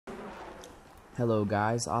Hello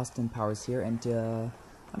guys, Austin Powers here, and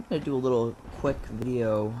I'm going to do a little quick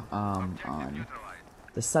video on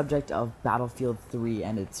the subject of Battlefield 3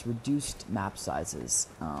 and its reduced map sizes.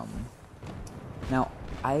 Now,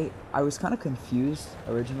 I was kind of confused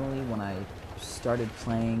originally when I started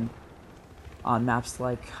playing on maps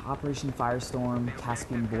like Operation Firestorm,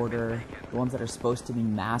 Caspian Border, the ones that are supposed to be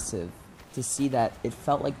massive, to see that it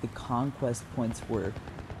felt like the conquest points were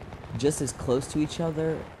just as close to each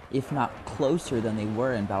other, if not closer than they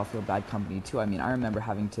were in Battlefield Bad Company 2. I mean, I remember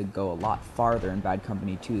having to go a lot farther in Bad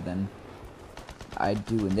Company 2 than I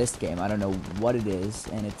do in this game. I don't know what it is,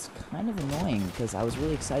 and it's kind of annoying because I was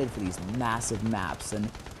really excited for these massive maps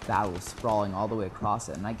and battles sprawling all the way across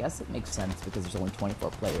it, and I guess it makes sense because there's only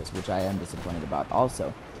 24 players, which I am disappointed about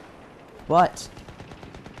also. But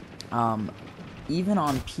even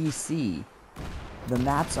on PC, the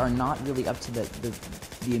maps are not really up to the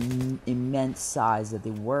immense size that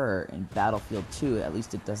they were in Battlefield 2. At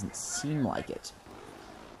least it doesn't seem like it.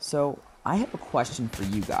 So I have a question for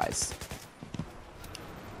you guys.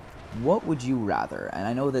 What would you rather? And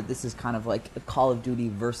I know that this is kind of like a Call of Duty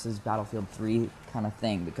versus Battlefield 3 kind of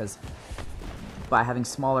thing, because by having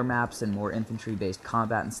smaller maps and more infantry-based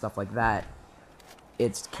combat and stuff like that,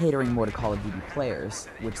 it's catering more to Call of Duty players,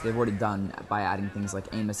 which they've already done by adding things like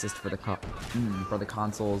aim assist for the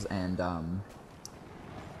consoles, and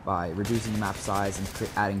by reducing the map size and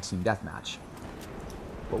adding team deathmatch.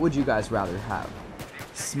 What would you guys rather have?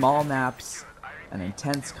 Small maps, an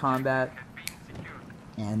intense combat,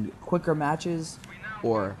 and quicker matches,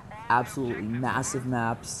 or absolutely massive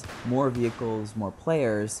maps, more vehicles, more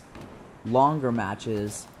players, longer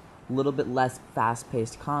matches, a little bit less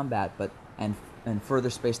fast-paced combat, but and further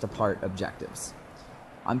spaced apart objectives?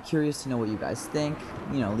 I'm curious to know what you guys think.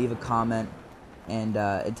 You know, leave a comment and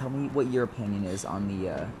tell me what your opinion is on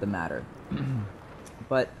the matter.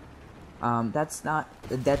 But that's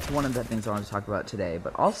one of the things I want to talk about today.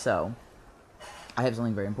 But also, I have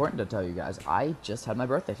something very important to tell you guys. I just had my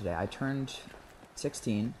birthday today. I turned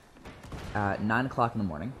 16 at 9 o'clock in the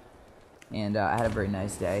morning, and I had a very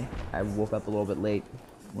nice day. I woke up a little bit late,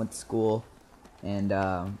 went to school, and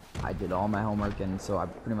I did all my homework, and so I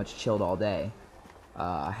pretty much chilled all day.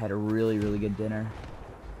 I had a really good dinner,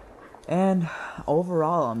 and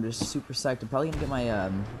overall I'm just super psyched. I'm probably gonna get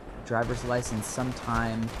my driver's license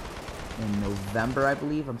sometime in November, I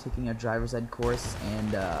believe. I'm taking a driver's ed course,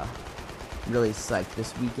 and really psyched.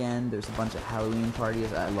 This weekend there's a bunch of Halloween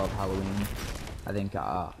parties. I love Halloween. I think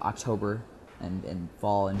October and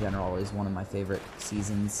fall in general is one of my favorite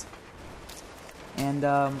seasons. And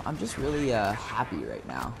I'm just really happy right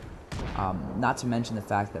now. Not to mention the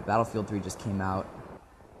fact that Battlefield 3 just came out,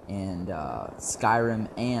 and Skyrim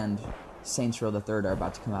and Saints Row the Third are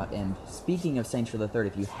about to come out. And speaking of Saints Row the Third,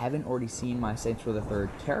 if you haven't already seen my Saints Row the Third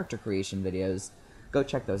character creation videos, go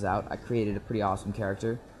check those out. I created a pretty awesome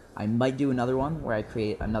character. I might do another one where I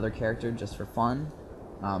create another character just for fun,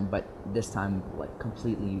 but this time like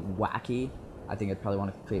completely wacky. I think I'd probably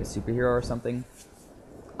want to create a superhero or something.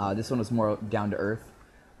 This one was more down to earth,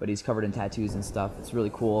 but he's covered in tattoos and stuff. It's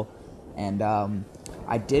really cool. And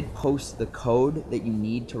I did post the code that you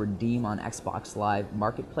need to redeem on Xbox Live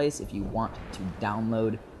Marketplace if you want to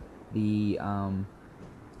download the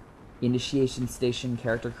Initiation Station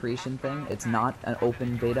character creation thing. It's not an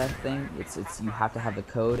open beta thing. It's you have to have the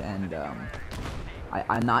code, and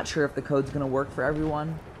I'm not sure if the code's gonna work for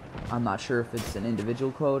everyone. I'm not sure if it's an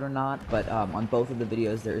individual code or not, but on both of the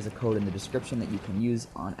videos there is a code in the description that you can use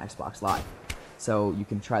on Xbox Live, so you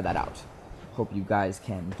can try that out. Hope you guys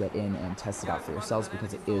can get in and test it out for yourselves,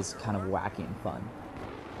 because it is kind of wacky and fun,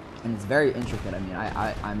 and it's very intricate. I mean,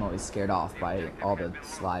 I'm always scared off by all the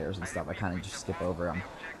sliders and stuff. I kind of just skip over them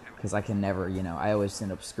because I can never, you know, I always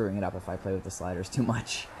end up screwing it up if I play with the sliders too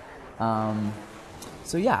much.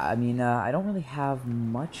 So yeah, I mean, I don't really have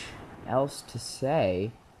much else to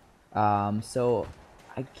say. So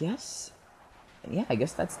I guess, yeah, I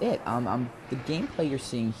guess that's it. The gameplay you're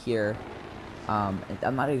seeing here,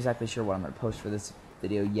 I'm not exactly sure what I'm going to post for this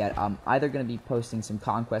video yet. I'm either going to be posting some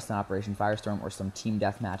Conquest on Operation Firestorm or some Team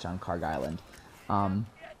Deathmatch on Karg Island.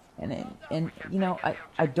 And you know,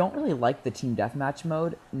 I don't really like the Team Deathmatch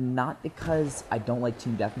mode, not because I don't like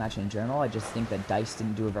Team Deathmatch in general. I just think that DICE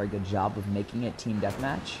didn't do a very good job of making it Team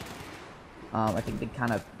Deathmatch. I think they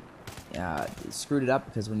kind of screwed it up,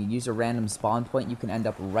 because when you use a random spawn point, you can end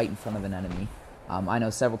up right in front of an enemy. I know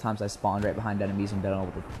several times I spawned right behind enemies and been able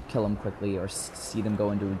to kill them quickly, or see them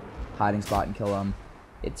go into a hiding spot and kill them.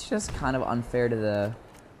 It's just kind of unfair to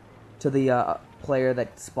the player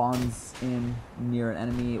that spawns in near an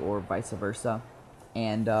enemy, or vice versa.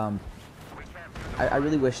 And I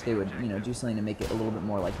really wish they would, do something to make it a little bit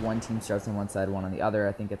more like one team starts on one side, one on the other.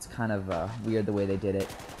 I think it's kind of weird the way they did it.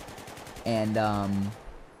 And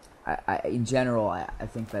in general, I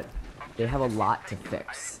think that they have a lot to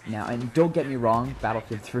fix. Now, and don't get me wrong,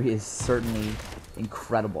 Battlefield 3 is certainly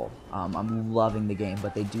incredible. I'm loving the game,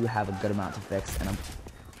 but they do have a good amount to fix, and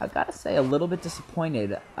I've got to say, a little bit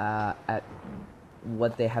disappointed at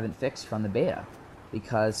what they haven't fixed from the beta.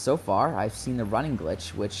 Because so far, I've seen the running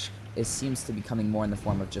glitch, which seems to be coming more in the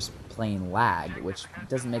form of just plain lag, which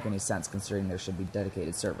doesn't make any sense considering there should be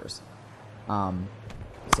dedicated servers.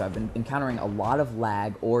 So I've been encountering a lot of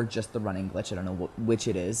lag or just the running glitch. I don't know which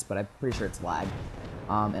it is, but I'm pretty sure it's lag.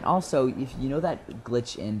 And also, if you know that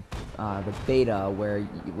glitch in the beta where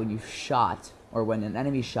when you shot, or when an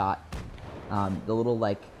enemy shot, the little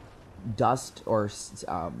like dust or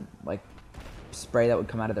like spray that would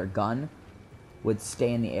come out of their gun would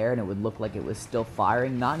stay in the air and it would look like it was still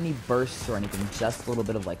firing. Not any bursts or anything, just a little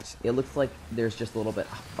bit of like, it looks like there's just a little bit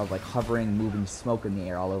of like hovering, moving smoke in the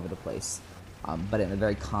air all over the place. But in a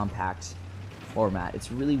very compact format.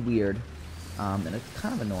 It's really weird, and it's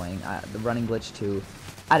kind of annoying. The running glitch too.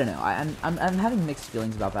 I don't know. I'm having mixed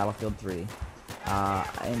feelings about Battlefield 3,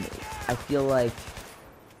 and I feel like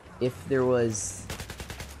if there was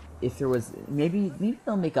maybe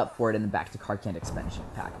they'll make up for it in the Back to Karkand expansion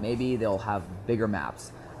pack. Maybe they'll have bigger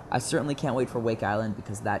maps. I certainly can't wait for Wake Island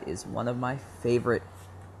because that is one of my favorite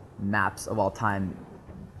maps of all time.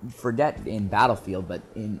 Forget in Battlefield, but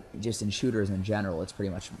just in shooters in general, it's pretty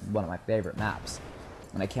much one of my favorite maps,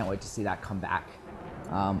 and I can't wait to see that come back.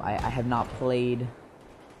 I have not played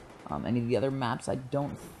any of the other maps, I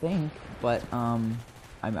don't think, but I'm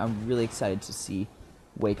really excited to see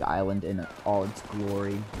Wake Island in all its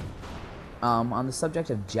glory. On the subject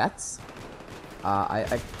of jets,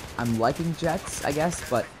 I'm liking jets, I guess,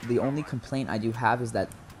 but the only complaint I do have is that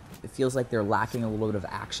it feels like they're lacking a little bit of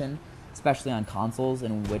action, especially on consoles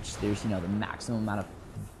in which there's, the maximum amount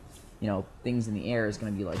of, things in the air is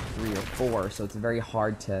going to be like 3 or 4, so it's very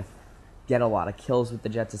hard to get a lot of kills with the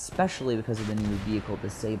jets, especially because of the new vehicle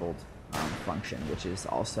disabled function, which is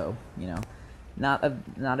also, not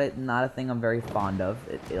a thing I'm very fond of.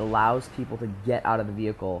 It allows people to get out of the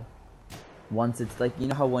vehicle once it's like,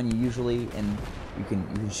 how when you usually, and you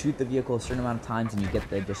can shoot the vehicle a certain amount of times and you get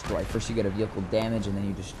the destroy. First you get a vehicle damage and then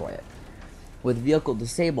you destroy it. With vehicle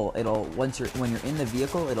disable, when you're in the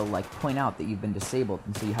vehicle, it'll like point out that you've been disabled,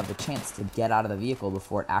 and so you have the chance to get out of the vehicle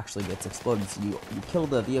before it actually gets exploded. So you kill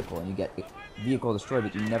the vehicle and you get vehicle destroyed,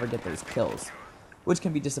 but you never get those kills, which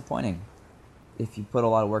can be disappointing if you put a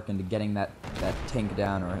lot of work into getting that tank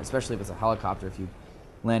down, or especially if it's a helicopter, if you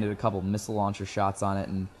landed a couple missile launcher shots on it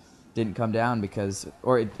and didn't come down because,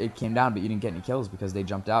 or it came down but you didn't get any kills because they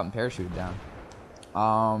jumped out and parachuted down.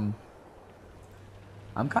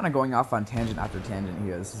 I'm kind of going off on tangent after tangent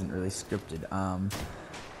here. This isn't really scripted.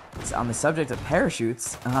 It's on the subject of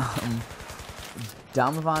parachutes,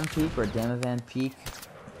 Damavan Peak, or Damavan Peak,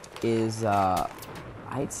 is,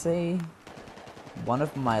 I'd say, one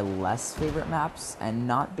of my less favorite maps, and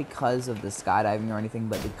not because of the skydiving or anything,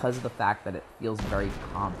 but because of the fact that it feels very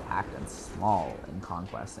compact and small in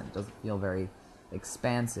Conquest, and it doesn't feel very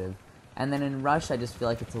expansive. And then in Rush, I just feel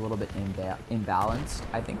like it's a little bit imbalanced.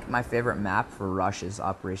 I think my favorite map for Rush is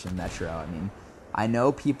Operation Metro. I mean, I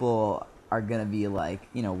know people are going to be like,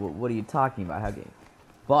 what are you talking about?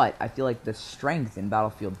 But I feel like the strength in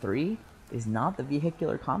Battlefield 3 is not the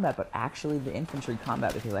vehicular combat, but actually the infantry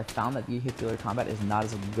combat, because I found that vehicular combat is not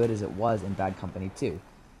as good as it was in Bad Company 2.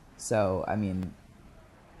 So, I mean,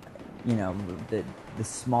 the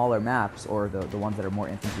smaller maps, or the ones that are more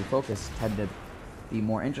infantry focused, tend to be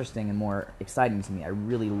more interesting and more exciting to me. I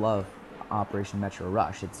really love Operation Metro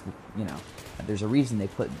Rush. It's, there's a reason they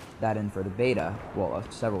put that in for the beta. Well,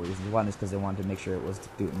 several reasons. One is because they wanted to make sure it was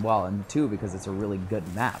doing well, and two, because it's a really good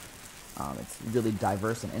map. It's really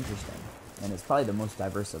diverse and interesting, and it's probably the most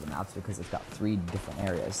diverse of the maps because it's got 3 different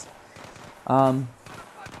areas.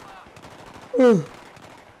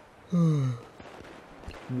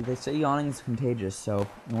 They say yawning is contagious, so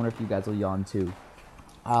I wonder if you guys will yawn too.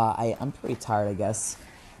 I'm pretty tired, I guess.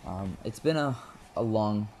 It's been a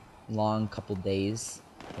long couple days,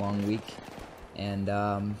 long week, and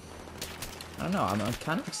I don't know, I'm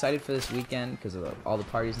kind of excited for this weekend because of all the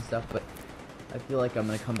parties and stuff, but I feel like I'm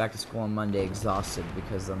going to come back to school on Monday exhausted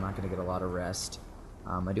because I'm not going to get a lot of rest.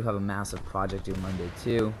 I do have a massive project due Monday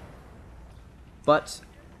too, but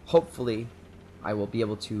hopefully I will be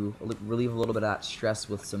able to relieve a little bit of that stress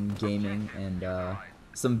with some gaming and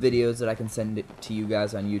some videos that I can send it to you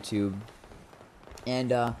guys on YouTube.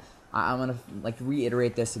 And I'm gonna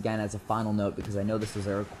reiterate this again as a final note, because I know this was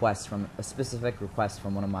a specific request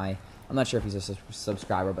from one of my I'm not sure if he's a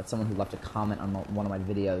subscriber, but someone who left a comment on one of my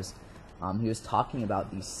videos. He was talking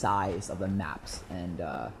about the size of the maps and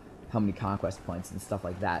how many conquest points and stuff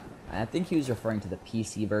like that. And I think he was referring to the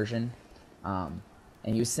PC version. And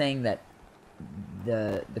he was saying that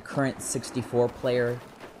the current 64-player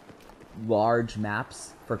large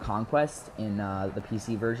maps for Conquest in the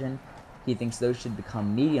PC version, he thinks those should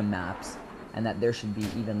become medium maps, and that there should be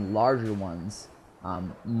even larger ones,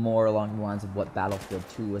 more along the lines of what Battlefield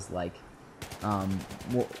 2 was like.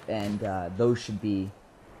 Those should be,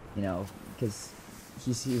 you know, because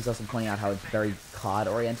he was also pointing out how it's very COD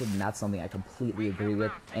oriented, and that's something I completely agree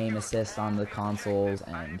with. Aim assist on the consoles,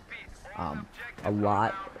 and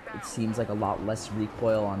it seems like a lot less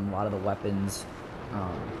recoil on a lot of the weapons.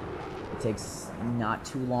 It takes not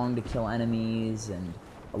too long to kill enemies, and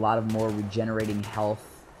a lot of more regenerating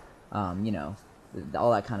health, you know,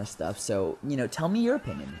 all that kind of stuff. So, you know, tell me your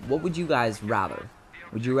opinion. What would you guys rather?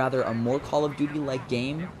 Would you rather a more Call of Duty-like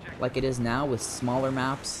game, like it is now, with smaller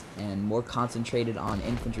maps and more concentrated on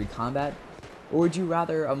infantry combat? Or would you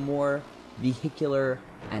rather a more vehicular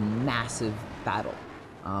and massive battle?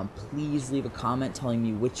 Please leave a comment telling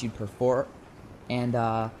me which you'd prefer. And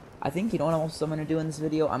I think, you know what else I'm going to do in this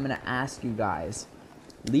video? I'm going to ask you guys,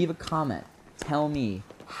 leave a comment. Tell me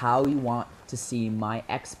how you want to see my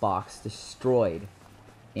Xbox destroyed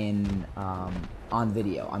in on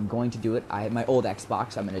video. I'm going to do it. I have my old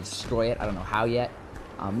Xbox. I'm going to destroy it. I don't know how yet.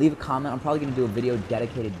 Leave a comment. I'm probably going to do a video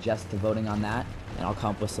dedicated just to voting on that, and I'll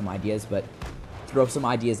come up with some ideas, but throw some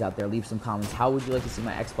ideas out there. Leave some comments. How would you like to see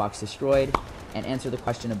my Xbox destroyed? And answer the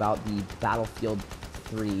question about the Battlefield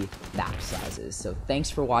 3 map sizes. So thanks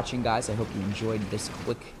for watching, guys. I hope you enjoyed this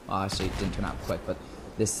quick, actually it didn't turn out quick, but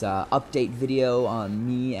this update video on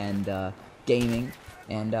me and gaming.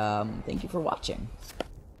 And thank you for watching.